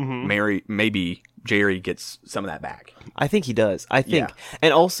potential, maybe Jerry gets some of that back. I think he does. I think. Yeah.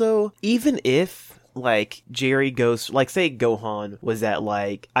 And also, even if, like, Jerry goes, like, say Gohan was at,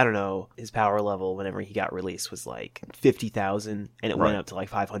 like, I don't know, his power level whenever he got released was, like, 50,000, and it went Right. up to, like,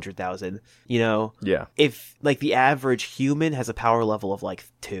 500,000, you know? Yeah, If, like, the average human has a power level of, like,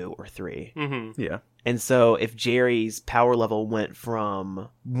 2 or 3. Mm-hmm. yeah, And so if Jerry's power level went from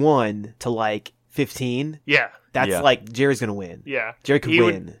 1 to, like, 15, Yeah. that's, Yeah. like, Jerry's gonna win. Yeah. Jerry could He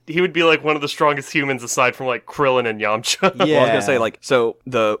win. he would be like one of the strongest humans aside from like Krillin and Yamcha. Yeah. Well, I was gonna say, like, so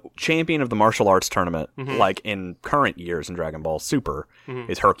the champion of the martial arts tournament, Mm-hmm. like in current years in Dragon Ball Super,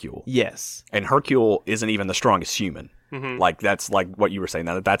 is Hercule, Yes. and Hercule isn't even the strongest human. Mm-hmm. Like that's like what you were saying.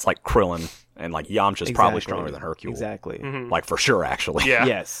 That's like Krillin, and like Yamcha's probably Exactly. stronger than Hercule. Exactly. Like for sure, actually. Yeah.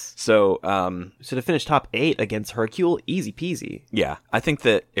 Yes. So, So to finish top 8 against Hercule, easy peasy. yeah, I think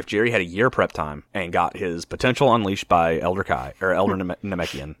that if Jerry had a year prep time and got his potential unleashed by Elder Kai or Elder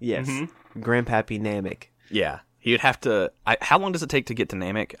Namekian, Yes. Grandpappy Namek. yeah, he'd have to. How long does it take to get to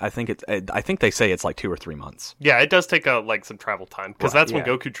Namek? I think they say it's like 2 or 3 months. Yeah, it does take like some travel time because that's when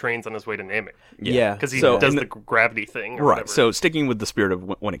yeah. Goku trains on his way to Namek Yeah. because he So- does and the gravity thing. Or Right. Whatever. So sticking with the spirit of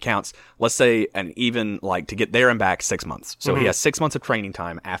when it counts, let's say an even like to get there and back 6 months. So he has 6 months of training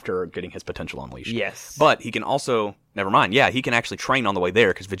time after getting his potential unleashed. Yes. But he can also never mind. Yeah, he can actually train on the way there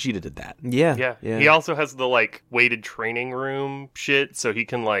because Vegeta did that. Yeah. Yeah. He also has the like weighted training room shit, so he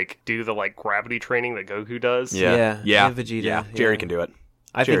can like do the like gravity training that Goku does. Yeah. Yeah. And Vegeta, Yeah. Jerry yeah. can do it.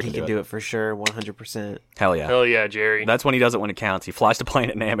 I Jerry think he can do it for sure, 100%. Hell yeah. Hell yeah, Jerry. That's when he does it when it counts. He flies to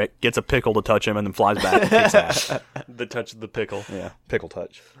planet Namek, gets a pickle to touch him, and then flies back and kicks ass. The touch of the pickle. Yeah. Pickle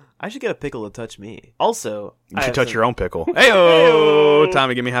touch. I should get a pickle to touch me. Also, You should touch your own pickle. Hey-o! Time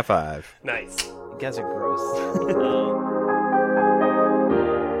to give me a high five. Nice. You guys are gross.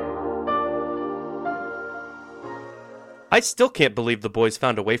 I still can't believe the boys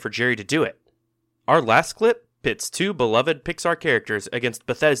found a way for Jerry to do it. Our last clip pits 2 beloved Pixar characters against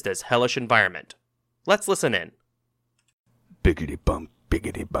Bethesda's hellish environment. Let's listen in. Biggity bum,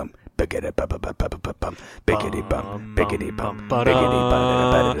 biggity bum, biggity bum, bum, bum, bum, bum, bum, biggity bum, biggity bum,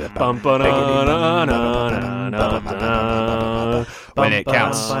 biggity bum, when it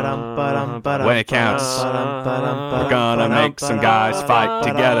counts. When it counts. We're gonna make some guys fight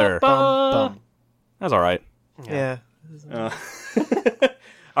together. That's all right. Yeah.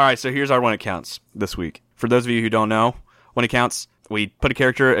 All right, so here's our When It Counts this week. For those of you who don't know, When It Counts, we put a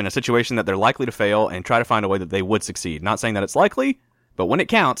character in a situation that they're likely to fail and try to find a way that they would succeed. Not saying that it's likely, but when it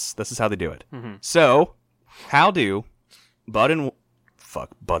counts, this is how they do it. So, how do Bud and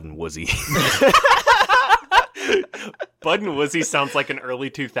Woozy. Bud and Woozy sounds like an early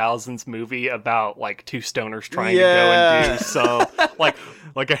 2000s movie about like two stoners trying to go and do so.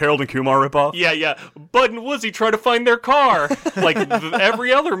 like a Harold and Kumar ripoff? Yeah. Bud and Woozy try to find their car. Like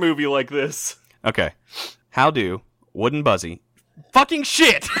every other movie like this. Okay. How do Wood and Buzzy fucking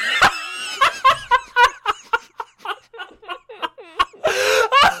shit?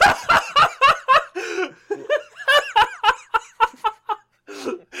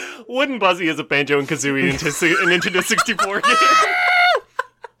 Wooden Buzzy is a Banjo and Kazooie Nintendo 64 game.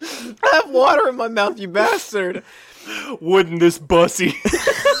 I have water in my mouth, you bastard. Wooden this bussy.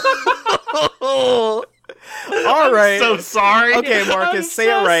 All right. So sorry. Okay, Marcus, I'm say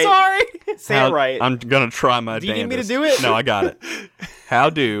so it right. Sorry. Say it right. I'm gonna try my Do you need me to damnedest. do it? No, I got it. How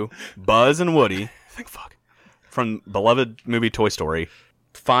do Buzz and Woody, from beloved movie Toy Story,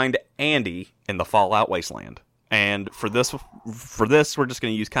 find Andy in the Fallout Wasteland? And for this, we're just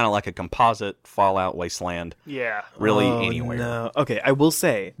going to use kind of like a composite Fallout Wasteland. Yeah. Really, Oh, anywhere. No. Okay, I will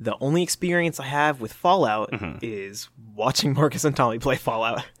say the only experience I have with Fallout is watching Marcus and Tommy play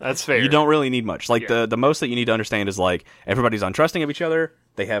Fallout. That's fair. You don't really need much. Like Yeah. the most that you need to understand is like everybody's untrusting of each other.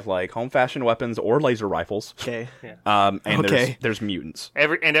 They have like home fashioned weapons or laser rifles. Okay. And Okay. there's mutants.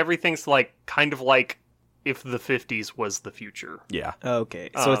 Everything's like kind of like if the 50s was the future. Yeah. Okay.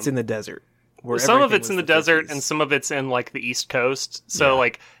 So it's in the desert. where Some of everything it's was in the desert 50s. and some of it's in like the East Coast. So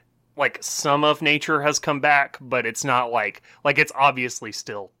like some of nature has come back, but it's not like it's obviously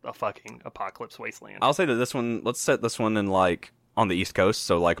still a fucking apocalypse wasteland. I'll say that this one. Let's set this one in like on the East Coast,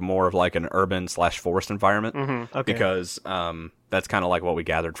 so like more of like an urban / forest environment, Okay. because that's kind of like what we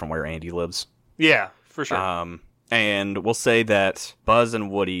gathered from where Andy lives. Yeah, for sure. And we'll say that Buzz and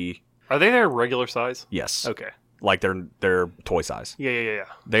Woody, Are they their regular size? yes, Okay. like they're toy size. Yeah.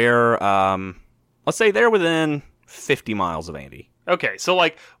 They're let's say they're within 50 miles of Andy. Okay, so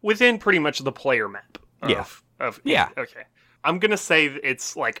like within pretty much the player map. Yeah. Okay. I'm gonna say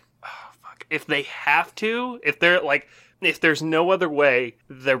it's like, fuck. If they have to, if there's no other way,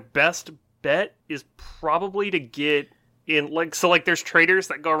 their best bet is probably to get in like there's traders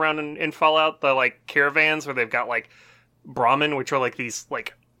that go around in Fallout, the like caravans where they've got like Brahmin, which are like these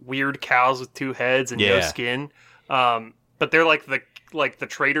like weird cows with 2 heads and no skin. But they're like the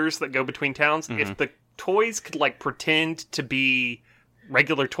traders that go between towns. If the toys could like pretend to be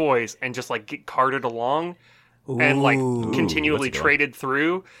regular toys and just like get carted along and like continually that's a good traded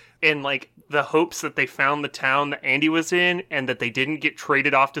through in like the hopes that they found the town that Andy was in and that they didn't get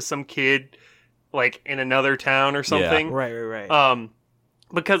traded off to some kid like in another town or something. Right.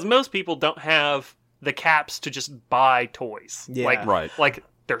 Because most people don't have the caps to just buy toys. Yeah. Like, Right. like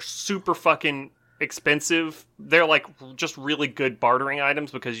they're super fucking expensive. They're like just really good bartering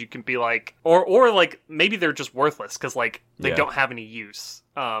items because you can be like, or like maybe they're just worthless because like they don't have any use.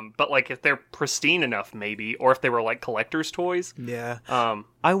 But like if they're pristine enough, maybe, or if they were like collector's toys. Yeah. Um,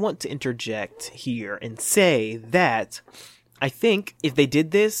 I want to interject here and say that I think if they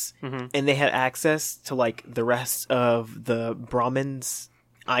did this and they had access to like the rest of the Brahmin's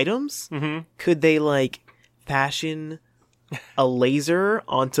items, could they like fashion a laser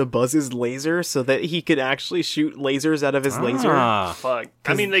onto Buzz's laser so that he could actually shoot lasers out of his laser? fuck.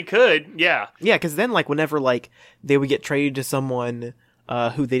 I mean, they could. Yeah. Yeah, because then like whenever like they would get traded to someone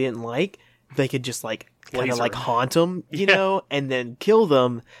who they didn't like, they could just like kind of Laser. like haunt them, you Yeah. know, and then kill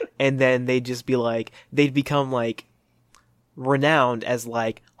them, and then they'd just be like they'd become like renowned as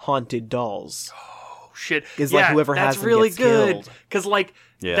like haunted dolls. Oh, shit. Is, like, whoever that's has them really gets good. killed. Because like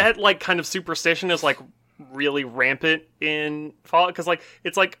Yeah. that like kind of superstition is like really rampant in Fallout because like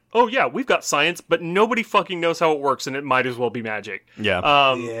it's like, oh yeah, we've got science, but nobody fucking knows how it works, and it might as well be magic.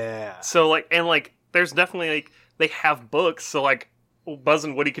 Yeah. Yeah. So like, and like, there's definitely like they have books, so like Buzz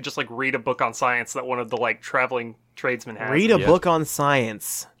and Woody could just like read a book on science that one of the like traveling tradesmen has. Read a Yeah. book on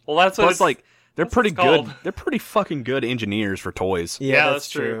science. Well, that's what Plus, it's like, they're that's pretty what it's good. called. They're pretty fucking good engineers for toys. Yeah, that's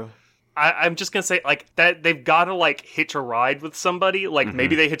true. I'm just gonna say like that they've got to like hitch a ride with somebody. Like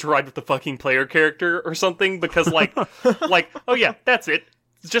maybe they hitch a ride with the fucking player character or something because like like oh yeah, that's it.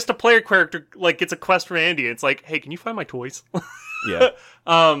 It's just a player character like gets a quest from Andy. It's like, hey, can you find my toys? Yeah.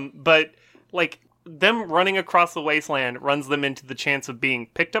 But like them running across the wasteland runs them into the chance of being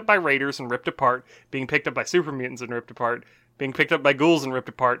picked up by raiders and ripped apart, being picked up by super mutants and ripped apart, being picked up by ghouls and ripped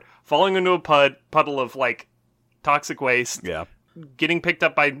apart, falling into a puddle of like toxic waste, Yeah. getting picked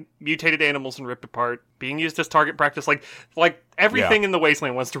up by mutated animals and ripped apart, being used as target practice, like everything in the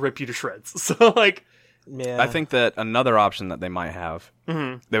wasteland wants to rip you to shreds. So like, Yeah. I think that another option that they might have,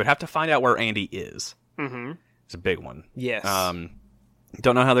 mm-hmm. they would have to find out where Andy is. Mm-hmm. It's a big one. yes.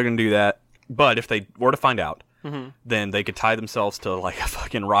 Don't know how they're going to do that, but if they were to find out, Mm-hmm. then they could tie themselves to like a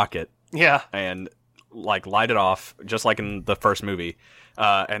fucking rocket Yeah. and like light it off, just like in the first movie,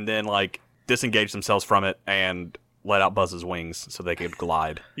 and then like disengage themselves from it and let out Buzz's wings so they could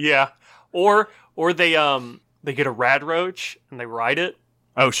glide. Yeah. Or they get a rad roach and they ride it.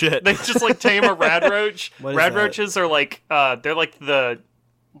 Oh shit! They just like tame a rad roach. What is Rad that? roaches are like they're like the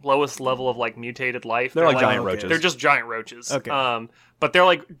lowest level of like mutated life. They're like giant okay. roaches. They're just giant roaches. Okay. But they're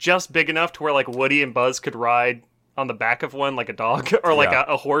like just big enough to where like Woody and Buzz could ride on the back of one like a dog or like Yeah.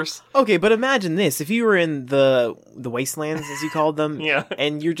 a horse. Okay, but imagine this: if you were in the wastelands, as you called them, Yeah.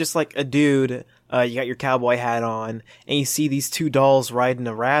 and you're just like a dude, you got your cowboy hat on, and you see these 2 dolls riding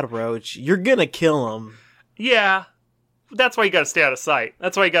a rad roach, you're gonna kill them. Yeah. That's why you gotta stay out of sight.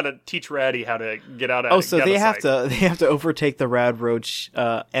 That's why you gotta teach Ratty how to get out of Oh, so get out they of have sight. to overtake the rad roach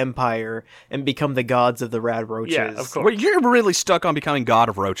empire and become the gods of the rad roaches. Yeah, of course. Well, you're really stuck on becoming god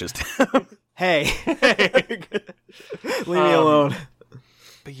of roaches. Hey, leave me alone.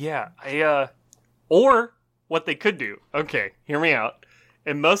 But yeah, or what they could do. Okay, hear me out.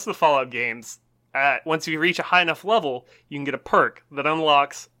 In most of the Fallout games, once you reach a high enough level, you can get a perk that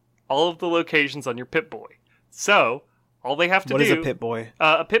unlocks all of the locations on your Pip-Boy. So all they have to What do. is a Pit Boy?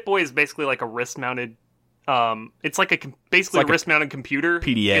 A Pip-Boy is basically like a wrist-mounted. It's like basically like a wrist-mounted computer.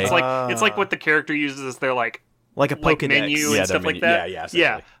 PDA. It's like what the character uses as their like Like a Pokedex. menu Yeah, and stuff their like menu. that. Yeah,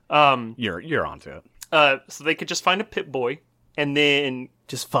 yeah. essentially. You're onto it. So they could just find a Pip-Boy and then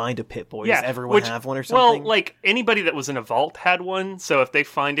Just find a Pit Boy. Yeah, Does everyone which- have one or something? well, like anybody that was in a vault had one. So if they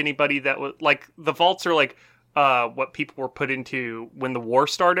find anybody that was like the vaults are like what people were put into when the war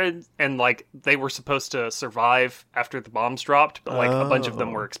started, and like they were supposed to survive after the bombs dropped, but like a bunch of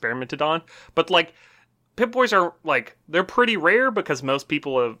them were experimented on. But like Pip-Boys are like they're pretty rare because most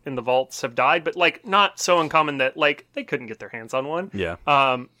people in the vaults have died, but like not so uncommon that like they couldn't get their hands on one. Yeah.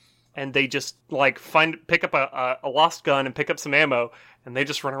 and they just like pick up a lost gun and pick up some ammo, and they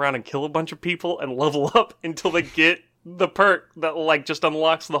just run around and kill a bunch of people and level up until they get the perk that like just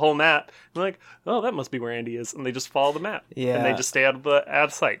unlocks the whole map. They're like, oh, that must be where Andy is, and they just follow the map. Yeah. And they just stay out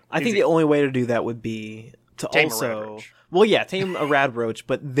of sight. I think Easy. the only way to do that would be to Tame a also radroach. well, yeah, tame a radroach,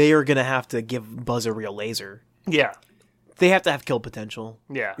 but they're gonna have to give Buzz a real laser. Yeah. They have to have kill potential.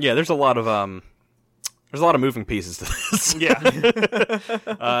 Yeah. Yeah, there's a lot of moving pieces to this. Yeah.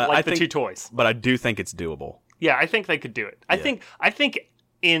 I the think, two toys. but I do think it's doable. Yeah, I think they could do it. Yeah. I think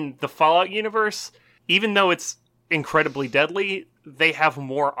in the Fallout universe, even though it's incredibly deadly, they have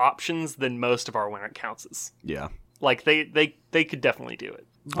more options than most of our when it counts as. Yeah. Like they could definitely do it.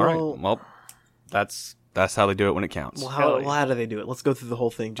 All right. Well, that's how they do it when it counts. Well, how do they do it? Let's go through the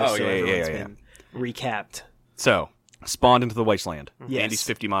whole thing just Oh, so yeah, everyone's yeah. been recapped. So, spawned into the wasteland. Yes. Andy's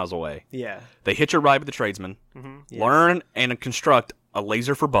 50 miles away. Yeah. They hitch a ride with the tradesman, Yes. learn and construct a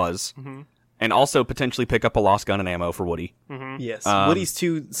laser for Buzz, and also potentially pick up a lost gun and ammo for Woody. Yes. Woody's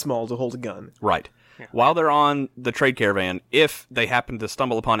too small to hold a gun. Right. While they're on the trade caravan, if they happen to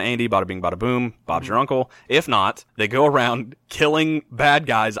stumble upon Andy, bada bing, bada boom, Bob's your uncle. If not, they go around killing bad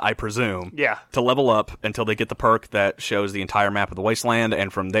guys, I presume, Yeah. to level up until they get the perk that shows the entire map of the wasteland,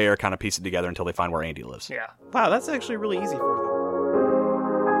 and from there kind of piece it together until they find where Andy lives. Yeah. Wow, that's actually really easy for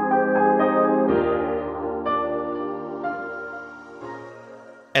them.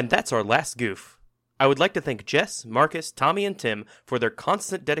 And that's our last goof. I would like to thank Jess, Marcus, Tommy, and Tim for their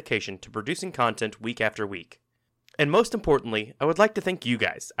constant dedication to producing content week after week. And most importantly, I would like to thank you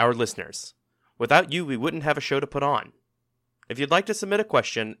guys, our listeners. Without you, we wouldn't have a show to put on. If you'd like to submit a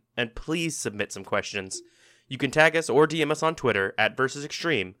question, and please submit some questions, you can tag us or DM us on Twitter at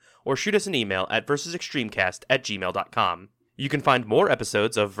 @VersusExtreme, or shoot us an email at versusextremecast@gmail.com. You can find more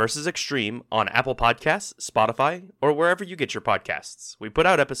episodes of Versus Extreme on Apple Podcasts, Spotify, or wherever you get your podcasts. We put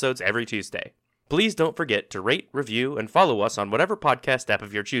out episodes every Tuesday. Please don't forget to rate, review, and follow us on whatever podcast app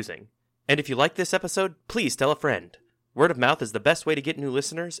of your choosing. And if you like this episode, please tell a friend. Word of mouth is the best way to get new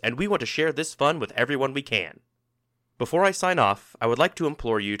listeners, and we want to share this fun with everyone we can. Before I sign off, I would like to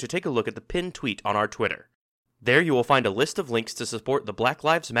implore you to take a look at the pinned tweet on our Twitter. There you will find a list of links to support the Black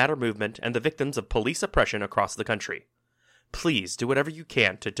Lives Matter movement and the victims of police oppression across the country. Please do whatever you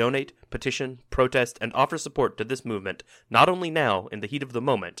can to donate, petition, protest, and offer support to this movement, not only now in the heat of the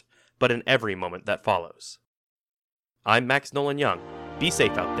moment, but in every moment that follows. I'm Max Nolan Young. Be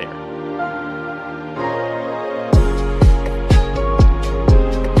safe out there.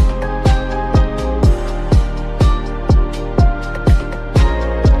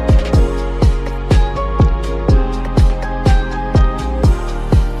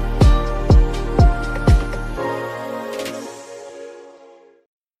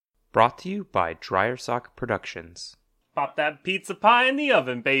 Brought to you by Dryer Sock Productions. Pop that pizza pie in the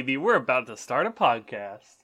oven, baby. We're about to start a podcast.